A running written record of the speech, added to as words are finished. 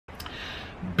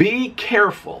Be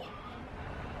careful,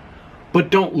 but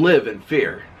don't live in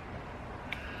fear.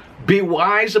 Be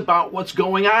wise about what's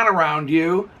going on around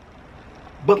you,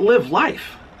 but live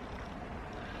life.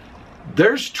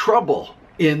 There's trouble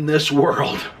in this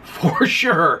world, for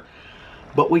sure,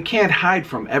 but we can't hide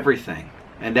from everything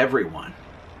and everyone.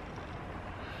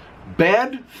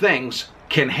 Bad things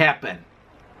can happen,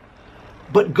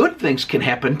 but good things can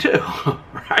happen too,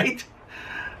 right?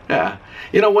 Yeah.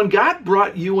 You know, when God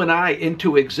brought you and I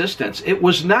into existence, it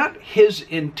was not his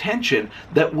intention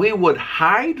that we would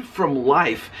hide from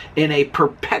life in a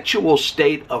perpetual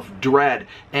state of dread,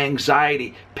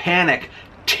 anxiety, panic,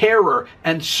 terror,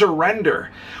 and surrender.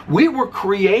 We were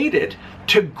created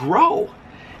to grow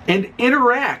and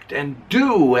interact and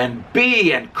do and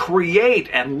be and create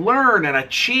and learn and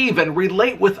achieve and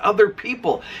relate with other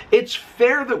people. It's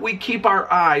fair that we keep our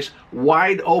eyes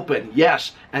wide open,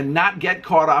 yes, and not get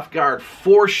caught off guard,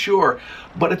 for sure.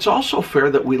 But it's also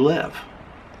fair that we live.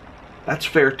 That's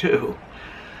fair too.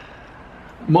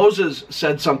 Moses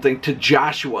said something to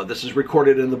Joshua. This is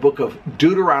recorded in the book of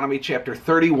Deuteronomy chapter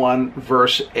 31,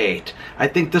 verse 8. I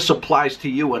think this applies to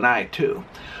you and I too.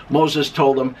 Moses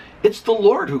told him, "It's the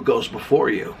Lord who goes before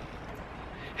you.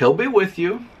 He'll be with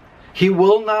you. He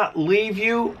will not leave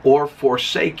you or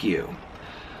forsake you.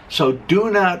 So do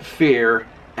not fear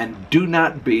and do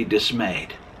not be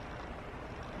dismayed."